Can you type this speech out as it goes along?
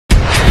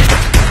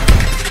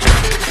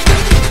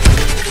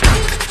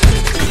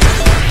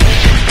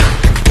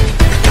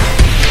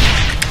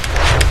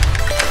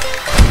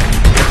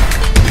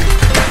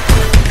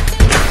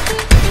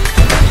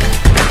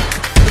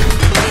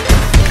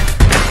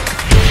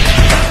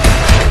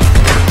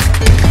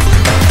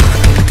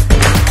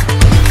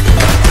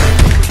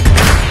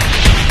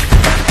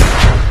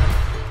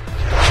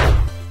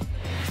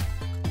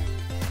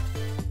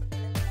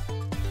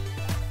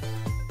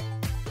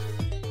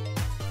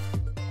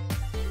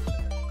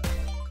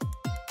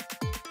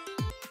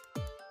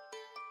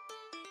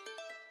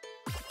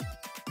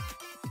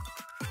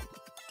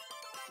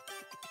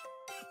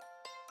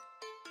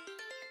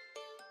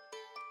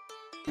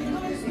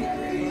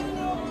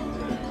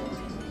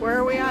Where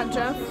are we at,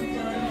 Jeff?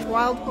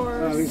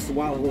 Wildhorse. This is the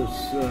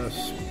Wildhorse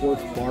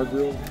Sports Bar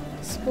Grill.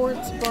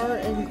 Sports Bar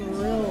and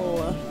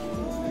Grill.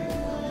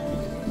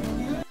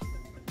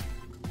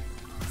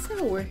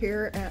 So we're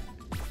here at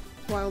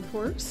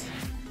Wildhorse,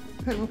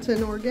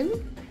 Pendleton, Oregon.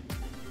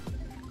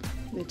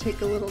 I'm going to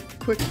take a little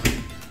quick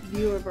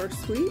view of our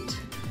suite.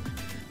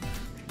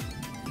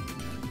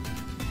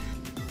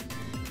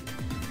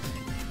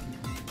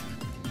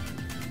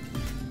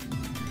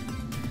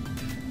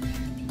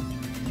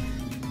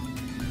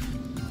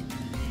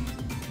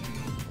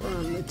 We're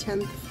on the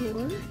 10th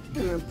floor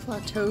in a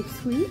plateau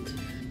suite.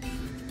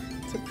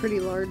 It's a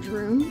pretty large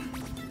room.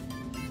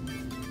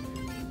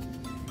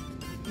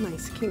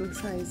 Nice king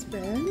size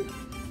bed.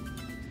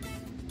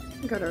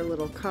 We got our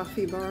little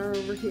coffee bar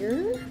over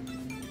here.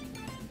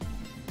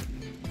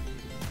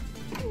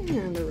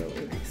 And a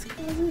really nice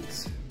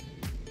closet.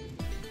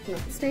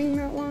 Not staying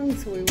that long,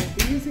 so we won't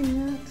be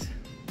using that.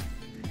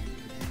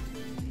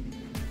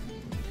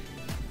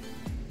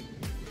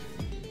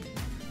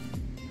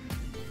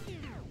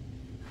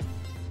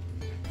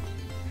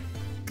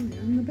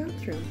 And the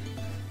bathroom,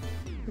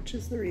 which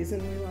is the reason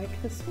we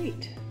like the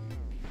suite.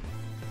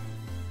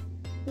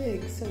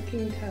 Big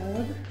soaking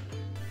tub.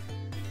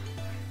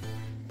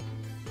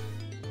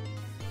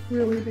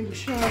 Really big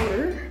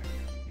shower.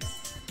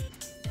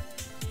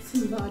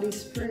 Some body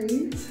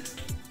sprays.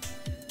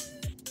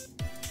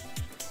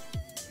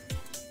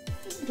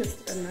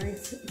 Just a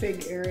nice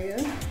big area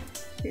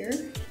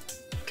here.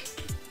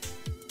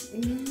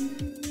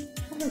 And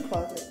water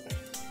closet.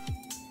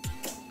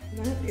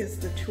 That is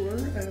the tour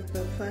of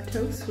the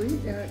Plateau Suite.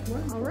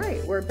 Well, all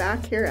right, we're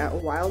back here at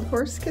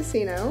Wildhorse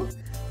Casino,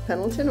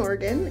 Pendleton,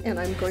 Oregon, and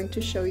I'm going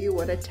to show you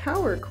what a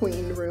Tower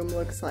Queen room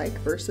looks like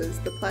versus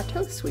the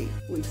Plateau Suite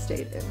we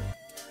stayed in.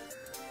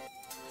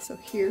 So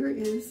here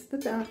is the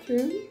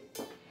bathroom.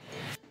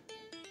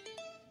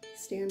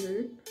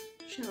 Standard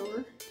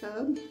shower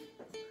tub.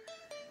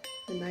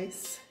 A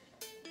nice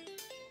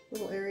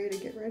little area to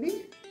get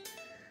ready.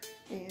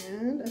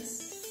 And a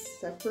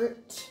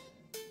separate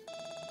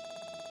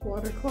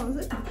water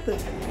closet.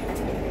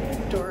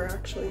 The door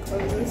actually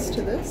closes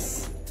to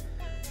this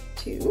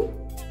too.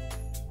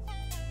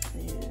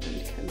 And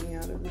coming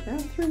out of the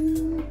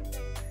bathroom,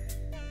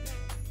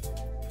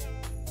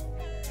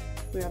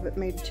 we haven't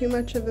made too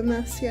much of a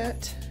mess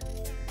yet.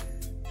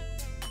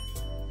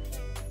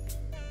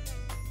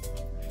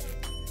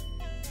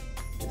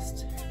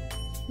 Just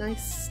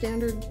nice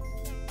standard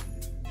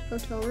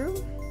hotel room.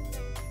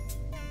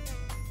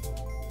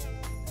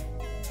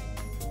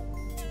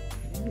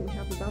 And we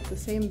have about the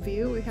same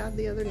view we had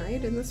the other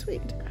night in the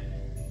suite.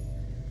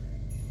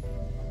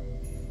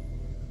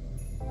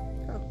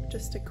 Oh,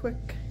 just a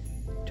quick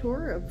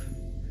tour of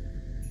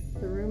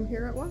the room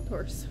here at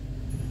Wildhorse.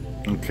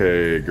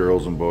 Okay,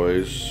 girls and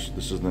boys,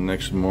 this is the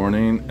next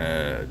morning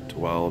at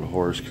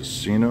Wildhorse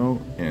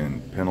Casino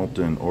in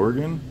Pendleton,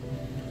 Oregon.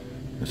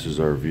 This is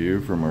our view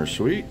from our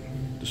suite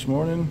this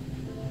morning.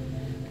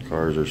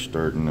 Cars are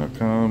starting to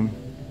come,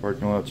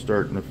 parking lot's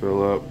starting to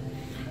fill up.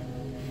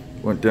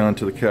 Went down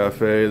to the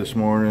cafe this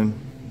morning,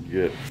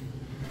 get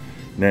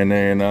Nene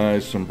and I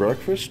some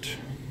breakfast.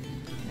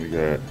 We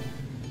got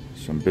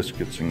some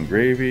biscuits and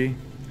gravy.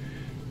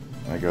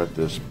 I got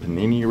this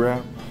panini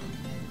wrap,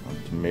 a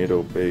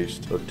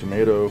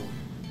tomato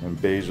and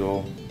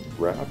basil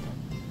wrap,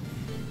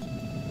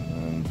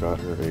 and got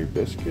her a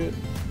biscuit.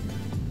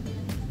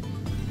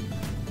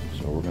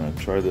 So we're gonna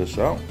try this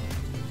out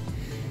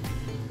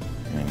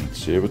and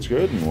see if it's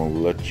good, and we'll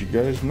let you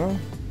guys know.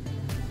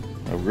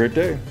 Have a great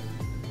day.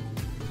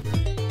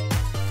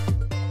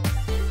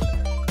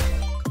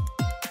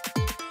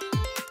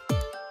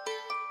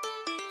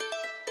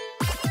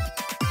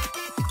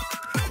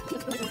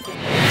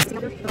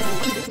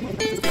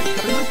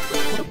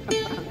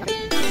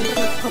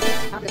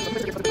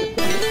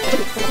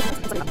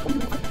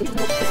 Thank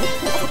you.